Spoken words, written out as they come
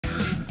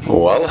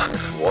Well,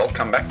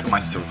 welcome back to my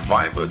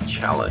survivor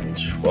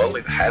challenge. Well,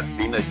 it has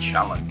been a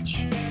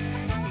challenge.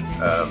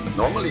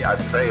 Normally I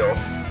play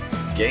off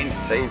game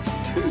save 2.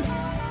 Put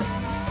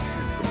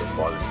the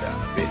volume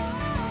down a bit.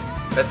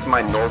 That's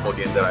my normal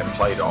game that I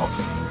played off.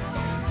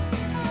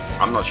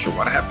 I'm not sure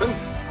what happened.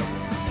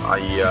 I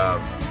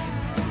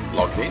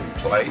logged in,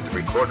 played,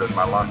 recorded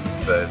my last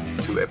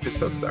 2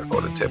 episodes. I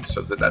recorded 2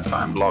 episodes at that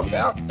time, logged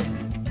out.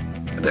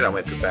 And then I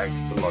went to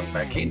log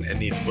back in,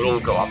 and it will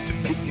go up to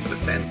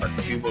 50%, but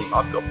it will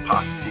not go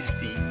past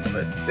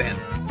 50%.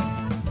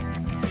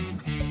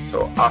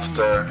 So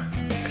after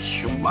a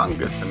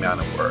humongous amount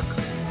of work,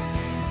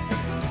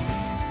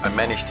 I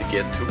managed to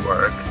get it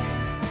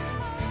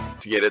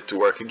to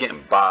work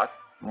again, but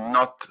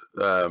not.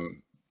 I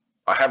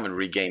haven't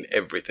regained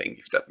everything,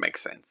 if that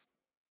makes sense.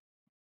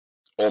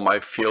 All my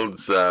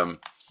fields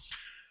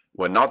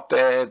were not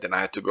there. Then I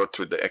had to go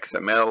through the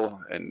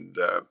XML and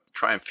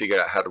try and figure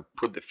out how to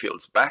put the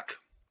fields back,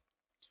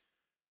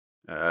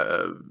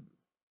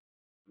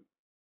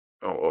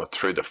 or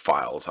through the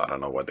files. I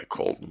don't know what they're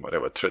called,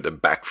 whatever, through the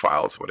back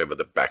files, whatever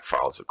the back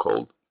files are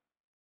called.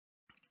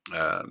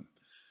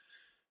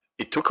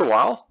 It took a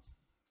while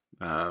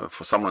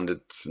for someone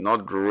that's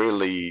not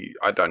really,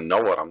 I don't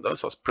know what I'm doing,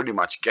 so I was pretty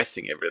much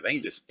guessing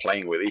everything, just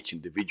playing with each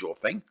individual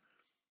thing.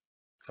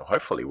 So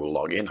hopefully we'll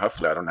log in.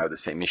 Hopefully I don't have the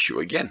same issue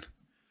again.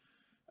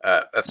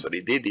 That's what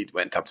it did. It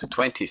went up to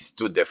 20,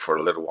 stood there for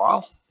a little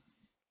while,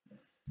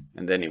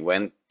 and then it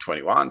went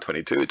 21,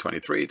 22,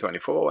 23,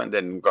 24, and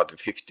then got to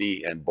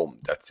 50, and boom,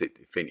 that's it.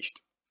 It finished.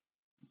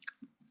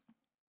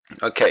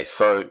 Okay,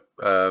 so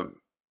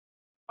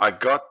I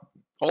got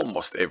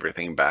almost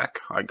everything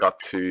back. I got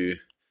to,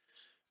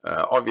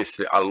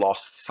 obviously I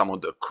lost some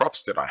of the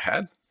crops that I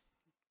had,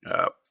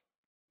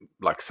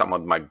 like some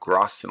of my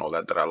grass and all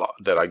that that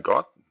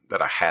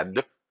I had,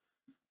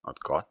 not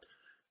got.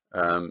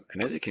 And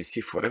as you can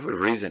see, for whatever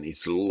reason,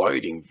 it's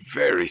loading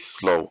very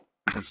slow.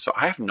 So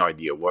I have no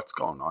idea what's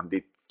going on.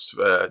 Did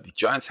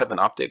Giants have an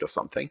update or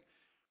something?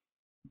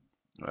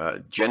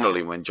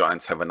 Generally, when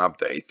Giants have an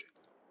update,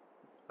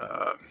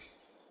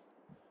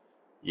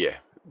 yeah,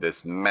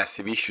 there's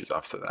massive issues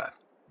after that.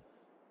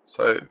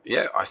 So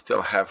yeah, I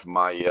still have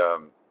my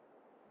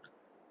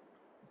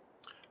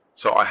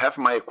so I have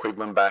my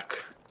equipment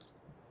back.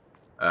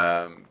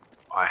 I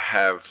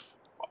have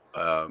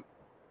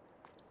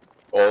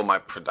all my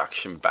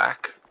production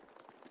back.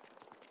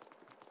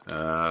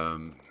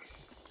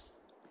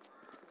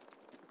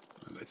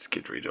 Let's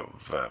get rid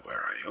of where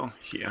are you?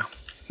 Here.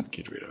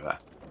 Get rid of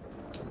that.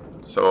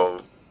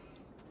 So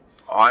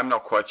I'm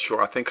not quite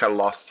sure. I think I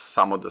lost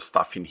some of the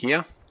stuff in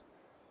here,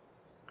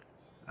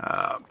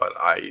 but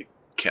I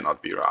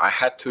cannot be right. I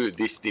had to.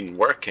 This didn't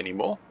work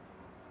anymore.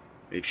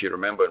 If you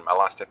remember in my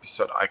last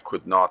episode, I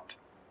could not.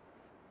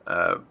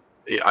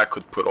 I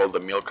could put all the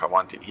milk I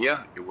want in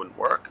here. It wouldn't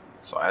work.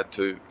 So I had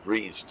to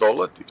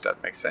reinstall it, if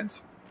that makes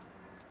sense.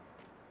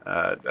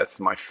 That's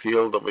my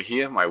field over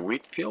here, my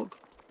wheat field,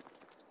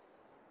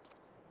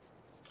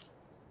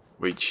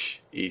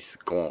 which is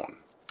gone.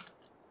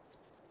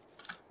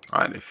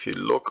 Right, if you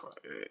look,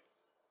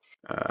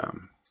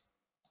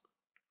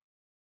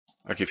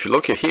 like if you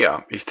look at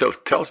here, it still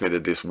tells me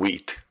that there's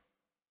wheat,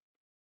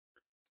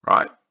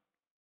 right?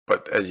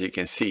 But as you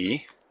can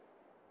see,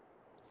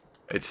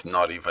 it's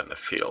not even a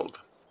field.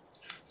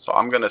 So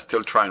I'm gonna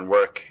still try and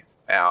work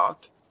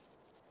out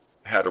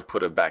how to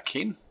put it back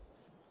in.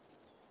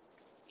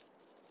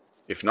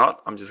 If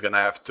not, I'm just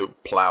gonna have to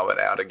plow it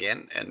out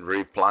again and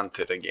replant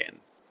it again.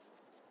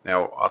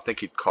 Now I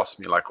think it cost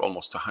me like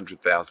almost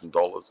 $100,000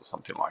 or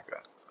something like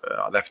that.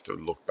 I'd have to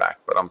look back,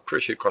 but I'm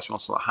pretty sure it cost me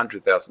almost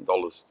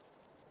 $100,000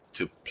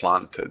 to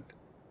plant it.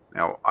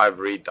 Now I've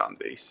redone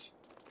this.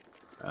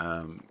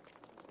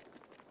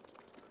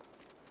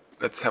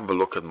 Let's have a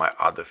look at my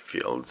other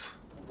fields.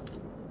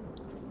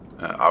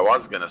 I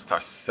was gonna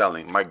start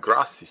selling. My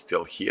grass is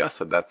still here,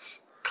 so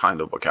that's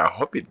kind of okay. I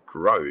hope it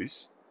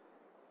grows.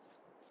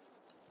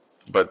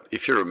 But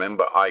if you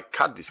remember, I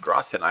cut this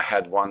grass and I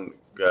had one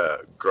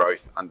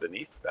growth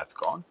underneath. That's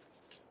gone.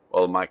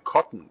 Well, my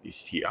cotton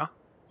is here,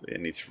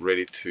 and it's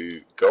ready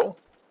to go.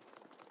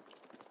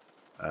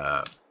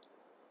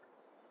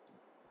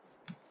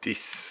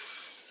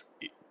 This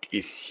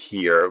is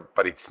here,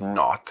 but it's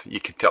not. You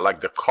can tell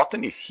like the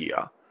cotton is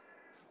here,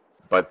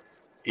 but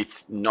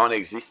it's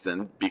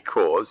non-existent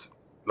because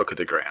look at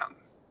the ground,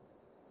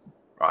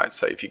 right?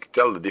 So if you can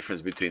tell the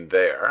difference between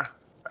there,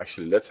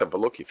 actually let's have a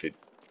look if it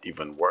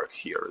even works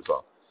here as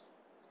well.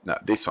 Now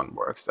this one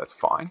works, that's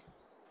fine.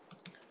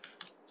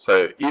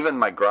 So even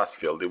my grass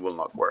field, it will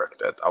not work.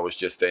 That I was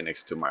just there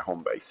next to my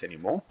home base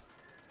anymore.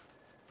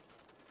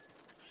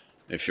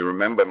 If you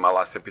remember in my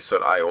last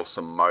episode, I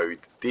also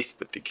mowed this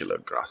particular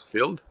grass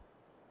field.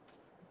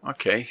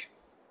 Okay.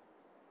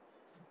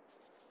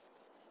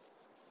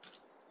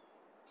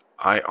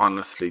 I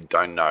honestly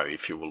don't know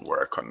if it will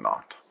work or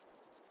not.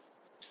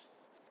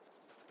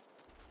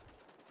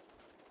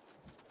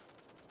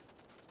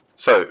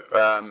 So,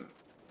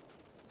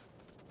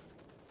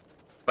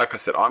 like I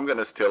said, I'm going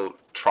to still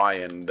try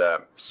and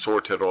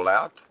sort it all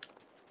out.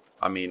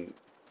 I mean,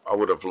 I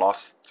would have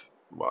lost,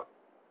 what,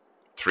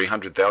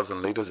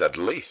 300,000 liters at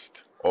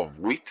least of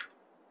wheat,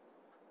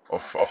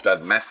 of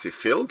that massive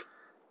field.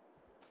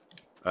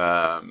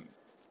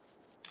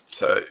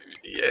 So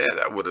yeah,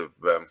 that would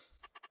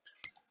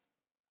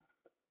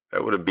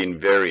have been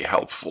very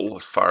helpful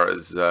as far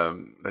as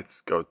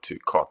let's go to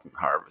cotton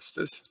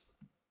harvesters.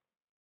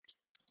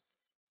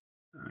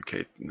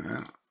 Okay,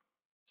 now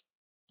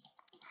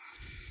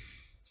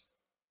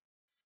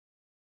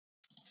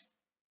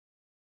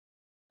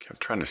I'm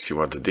trying to see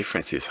what the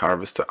difference is.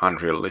 Harvester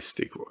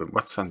unrealistic.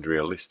 What's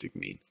unrealistic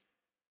mean?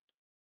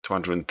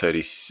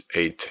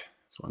 238,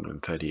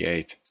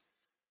 238,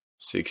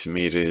 6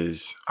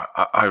 meters.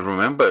 I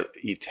remember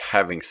it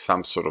having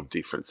some sort of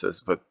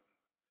differences, but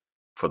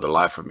for the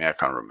life of me, I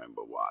can't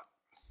remember what.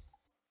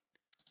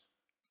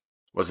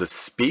 Was it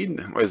speed?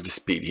 Where's the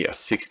speed here?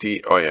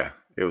 60. Oh yeah,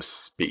 it was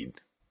speed.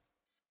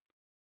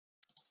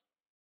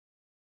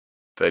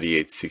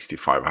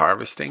 3865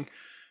 harvesting,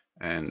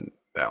 and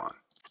that one.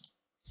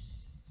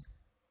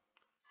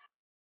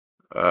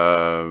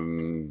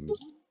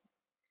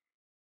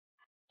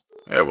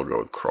 Yeah, we'll go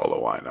with crawler.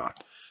 Why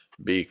not?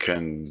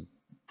 Beacon,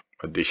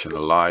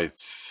 additional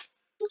lights.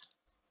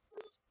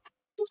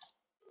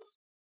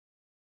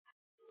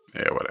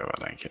 Yeah, whatever.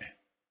 Don't care.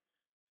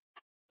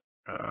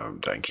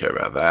 Don't care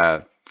about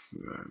that.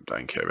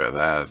 Don't care about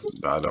that.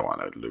 I don't want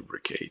to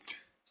lubricate.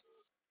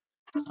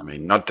 I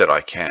mean, not that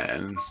I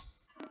can.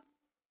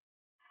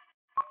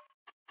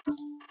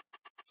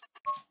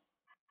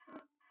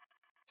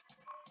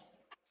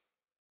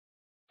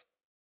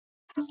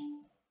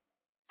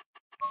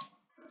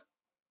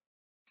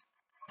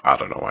 I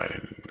don't know why I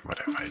didn't.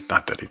 Whatever.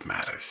 Not that it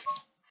matters.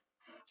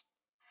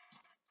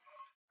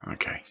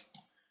 Okay.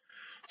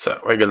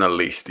 So we're gonna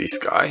lease this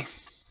guy.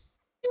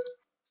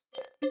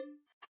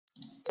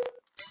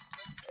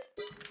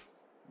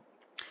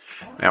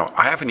 Now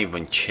I haven't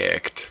even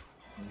checked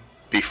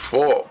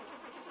before.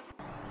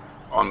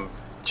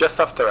 Just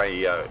after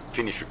I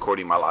finished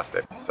recording my last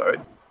episode,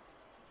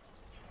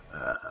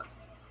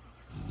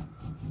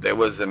 there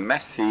was a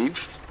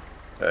massive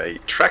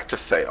tractor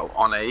sale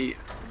on a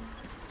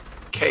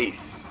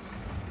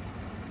case.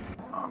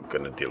 I'm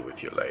gonna deal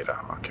with you later.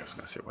 Okay, I was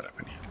gonna see what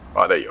happened here.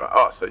 Oh, there you are.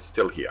 Oh, so it's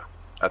still here.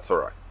 That's all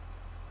right.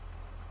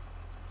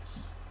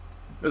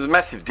 There's a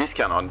massive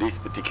discount on this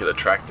particular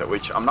tractor,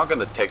 which I'm not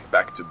gonna take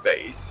back to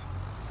base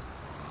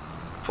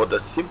for the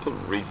simple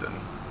reason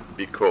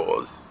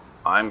because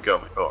I'm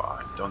going. Oh,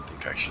 I don't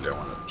think actually I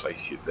want to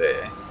place you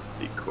there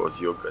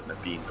because you're gonna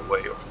be in the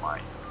way of my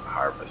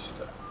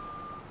harvester.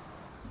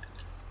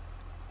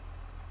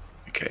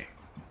 Okay,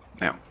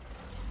 now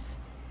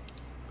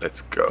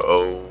let's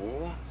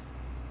go.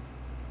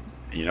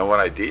 You know what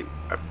I did?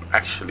 I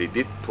actually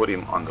did put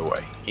him on the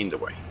way, in the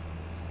way.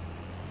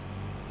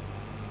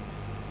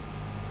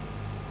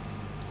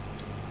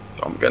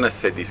 So I'm gonna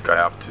set this guy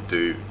up to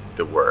do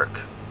the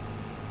work.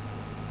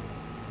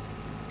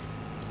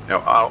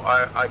 Now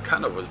I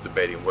kind of was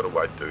debating, what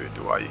do?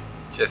 Do I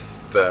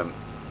just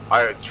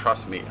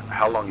trust me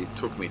how long it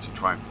took me to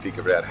try and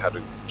figure out how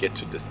to get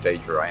to the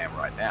stage where I am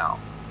right now.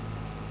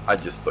 I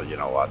just thought, you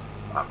know what,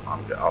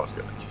 I was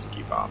gonna just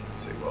give up and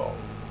say, well,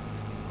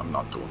 I'm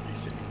not doing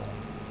this anymore.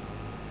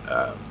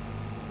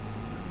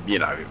 You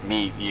know,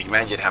 you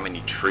imagine how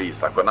many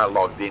trees, like when I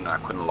logged in, I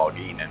couldn't log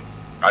in and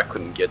I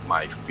couldn't get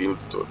my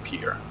fields to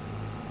appear.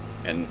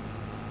 And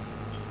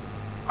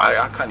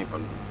I can't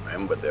even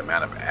remember the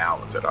amount of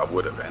hours that I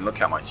would have. And look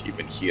how much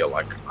even here,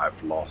 like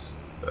I've lost,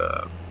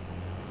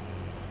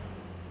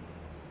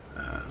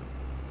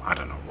 I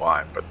don't know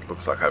why, but it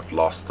looks like I've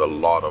lost a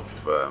lot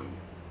of,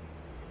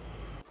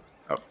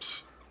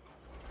 oops.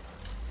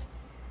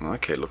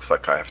 Okay, looks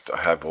like I have to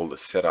have all the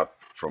setup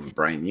from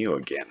brand new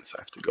again, so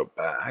I have to go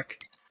back.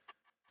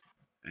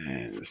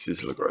 And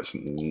sizzler grows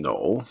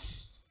no.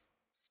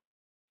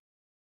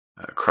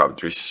 Crop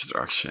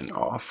destruction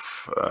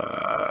off.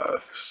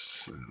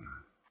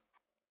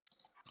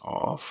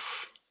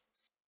 Off.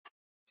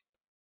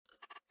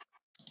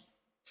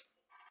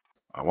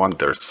 I want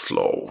their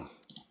slow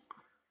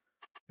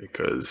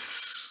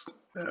because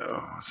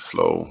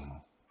slow.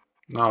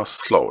 No,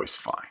 slow is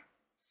fine.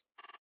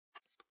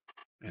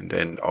 And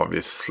then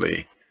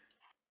obviously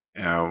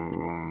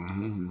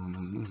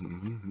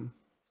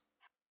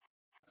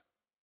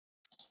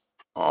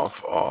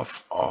off,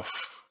 off,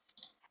 off,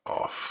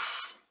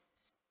 off.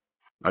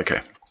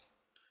 Okay.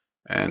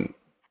 And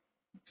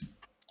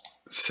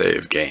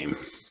save game.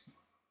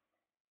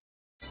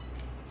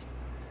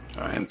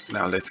 And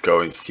now let's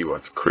go and see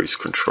what's cruise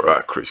control.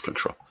 Cruise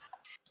control.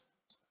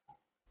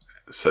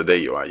 So there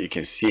you are. You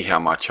can see how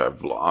much I'm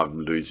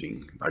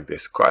losing. Like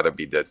there's quite a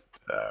bit that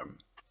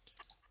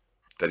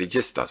it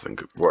just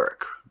doesn't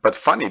work. But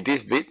funny,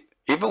 this bit,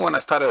 even when I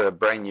started a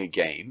brand new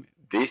game,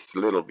 this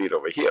little bit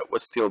over here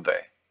was still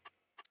there.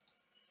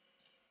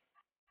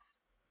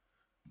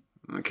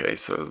 Okay,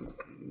 so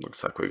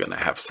looks like we're gonna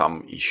have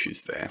some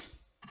issues there.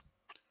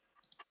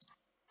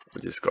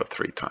 We just got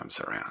 3 times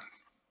around.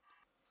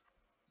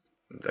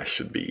 That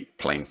should be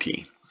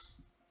plenty.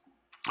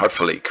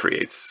 Hopefully it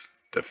creates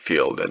the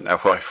field, and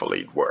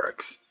hopefully it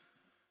works.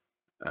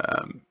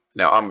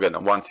 Now I'm gonna,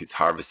 once it's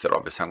harvested,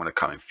 obviously I'm gonna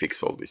come and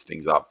fix all these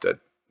things up that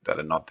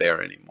are not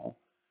there anymore.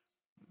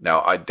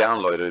 Now I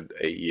downloaded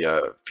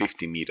a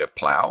 50-meter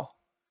plow.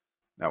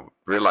 Now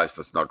realize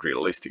that's not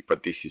realistic,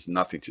 but this is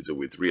nothing to do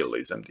with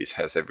realism. This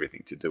has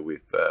everything to do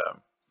with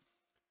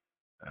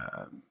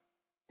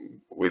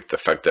the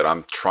fact that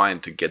I'm trying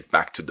to get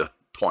back to the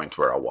point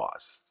where I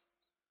was.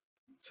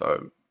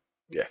 So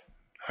yeah,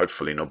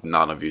 hopefully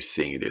none of you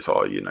seeing this,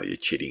 or you're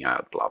cheating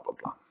out, blah blah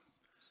blah.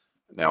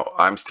 Now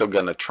I'm still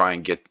gonna try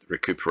and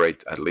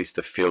recuperate at least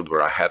the field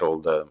where I had all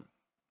the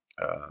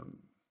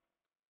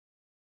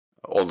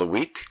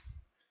wheat.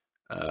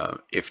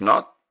 If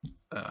not,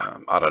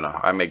 I don't know,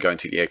 I may go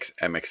into the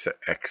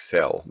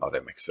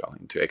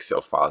into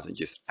Excel files and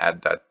just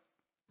add that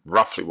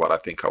roughly what I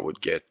think I would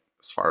get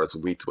as far as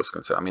wheat was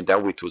concerned. I mean,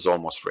 that wheat was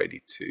almost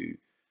ready to,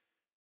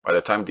 by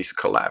the time this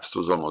collapsed,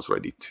 was almost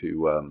ready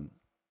to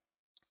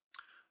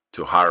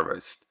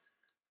harvest.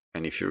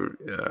 And if you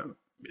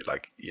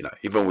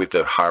even with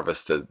the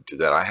harvester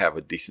that I have,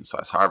 a decent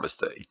sized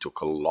harvester, it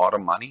took a lot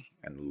of money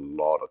and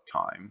a lot of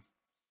time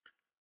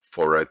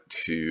for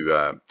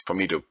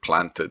me to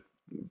plant it,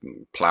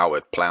 plow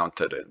it, plant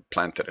it,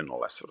 and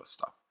all that sort of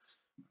stuff.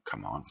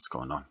 Come on, what's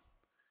going on?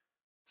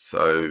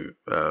 So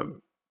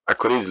I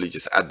could easily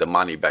just add the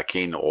money back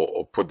in,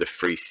 or put the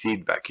free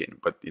seed back in,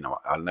 but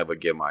I'll never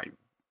get my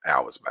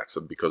hours back.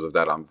 So because of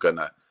that, I'm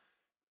gonna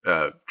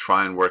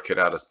try and work it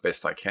out as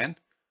best I can,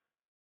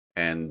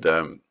 and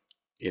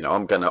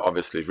I'm gonna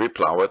obviously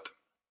replow it,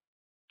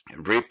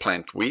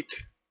 replant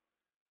wheat,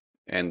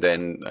 and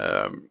then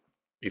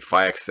if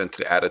I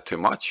accidentally added too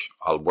much,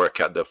 I'll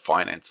work out the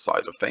finance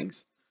side of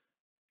things,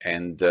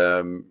 and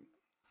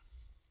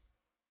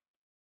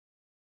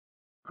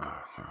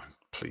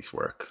please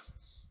work.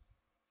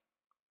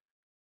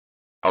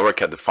 I'll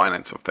work out the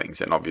finance of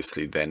things, and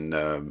obviously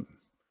then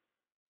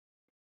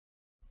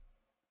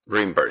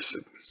reimburse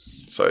it.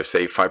 So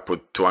say if I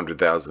put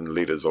 200,000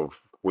 liters of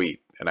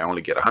wheat and I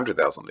only get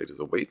 100,000 liters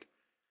of wheat,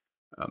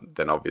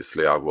 then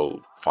obviously I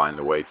will find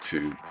a way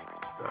to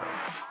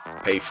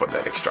pay for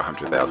that extra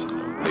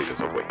 100,000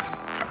 liters of wheat.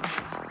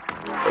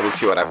 Okay. So we'll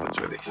see what happens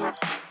with this.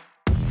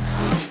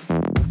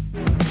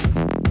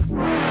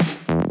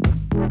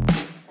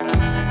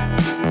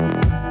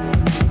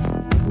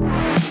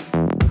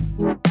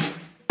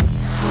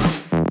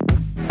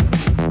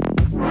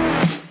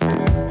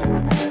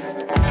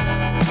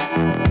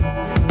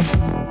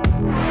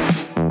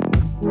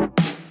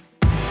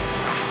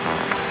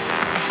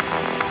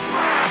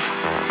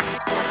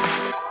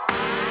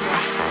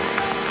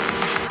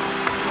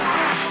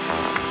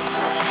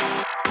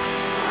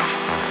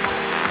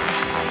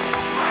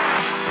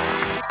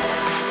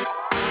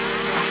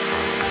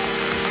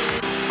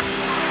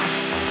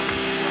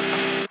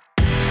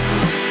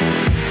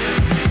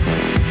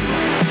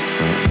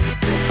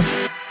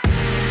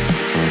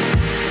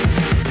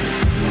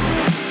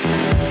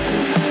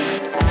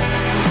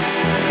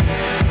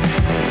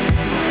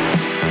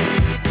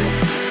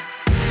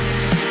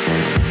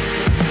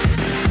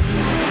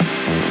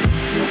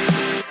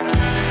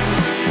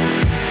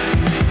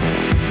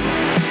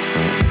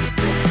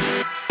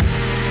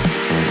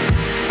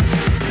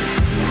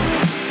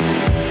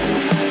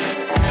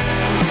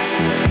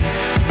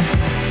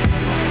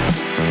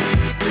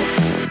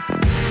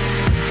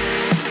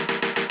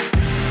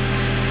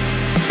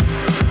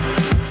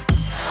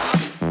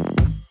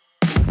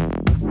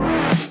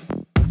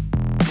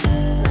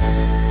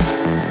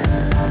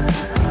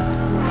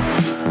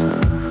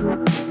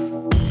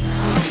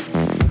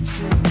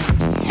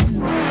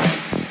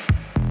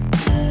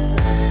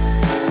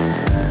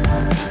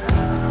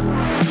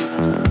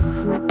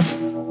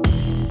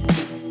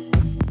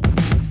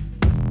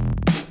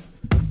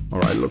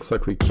 Looks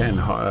like we can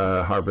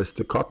harvest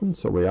the cotton,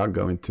 so we are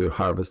going to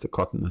harvest the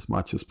cotton as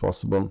much as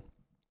possible.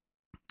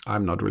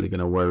 I'm not really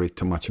going to worry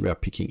too much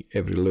about picking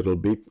every little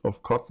bit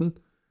of cotton.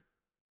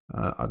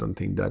 I don't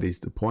think that is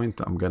the point.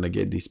 I'm going to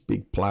get this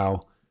big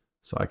plow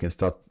so I can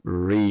start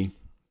plowing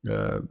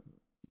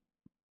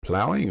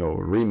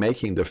or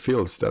remaking the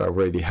fields that I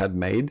already had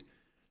made,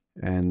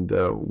 and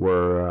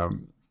where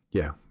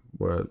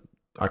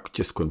I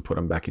just couldn't put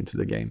them back into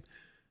the game.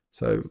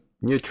 So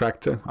new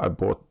tractor I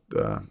bought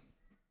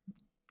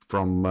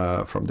from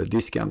the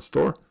discount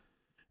store.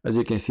 As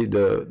you can see,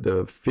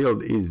 the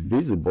field is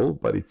visible,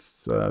 but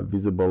it's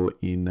visible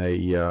in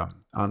a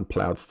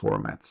unplowed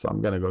format. So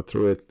I'm gonna go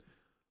through it,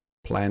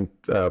 plow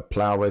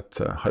it.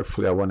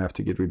 Hopefully I won't have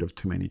to get rid of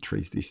too many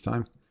trees this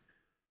time,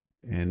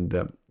 and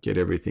get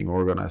everything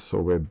organized.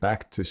 So we're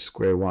back to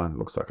square one.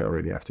 Looks like I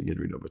already have to get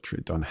rid of a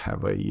tree. Don't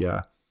have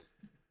a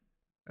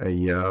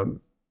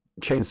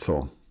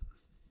chainsaw.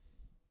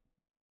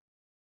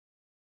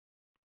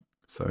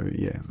 So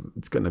yeah,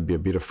 it's going to be a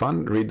bit of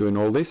fun redoing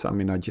all this. I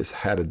mean, I just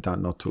had it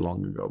done not too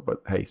long ago,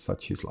 but hey,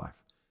 such is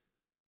life.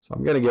 So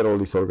I'm going to get all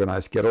this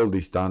organized, get all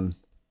this done,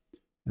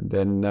 and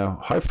then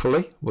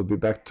hopefully we'll be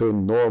back to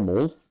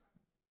normal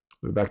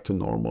We're back to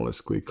normal as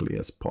quickly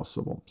as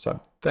possible. So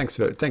thank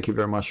you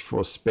very much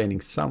for spending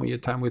some of your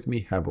time with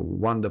me. Have a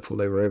wonderful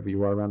day wherever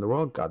you are around the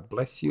world. God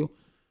bless you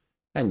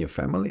and your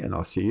family, and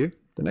I'll see you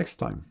the next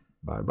time.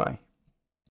 Bye bye.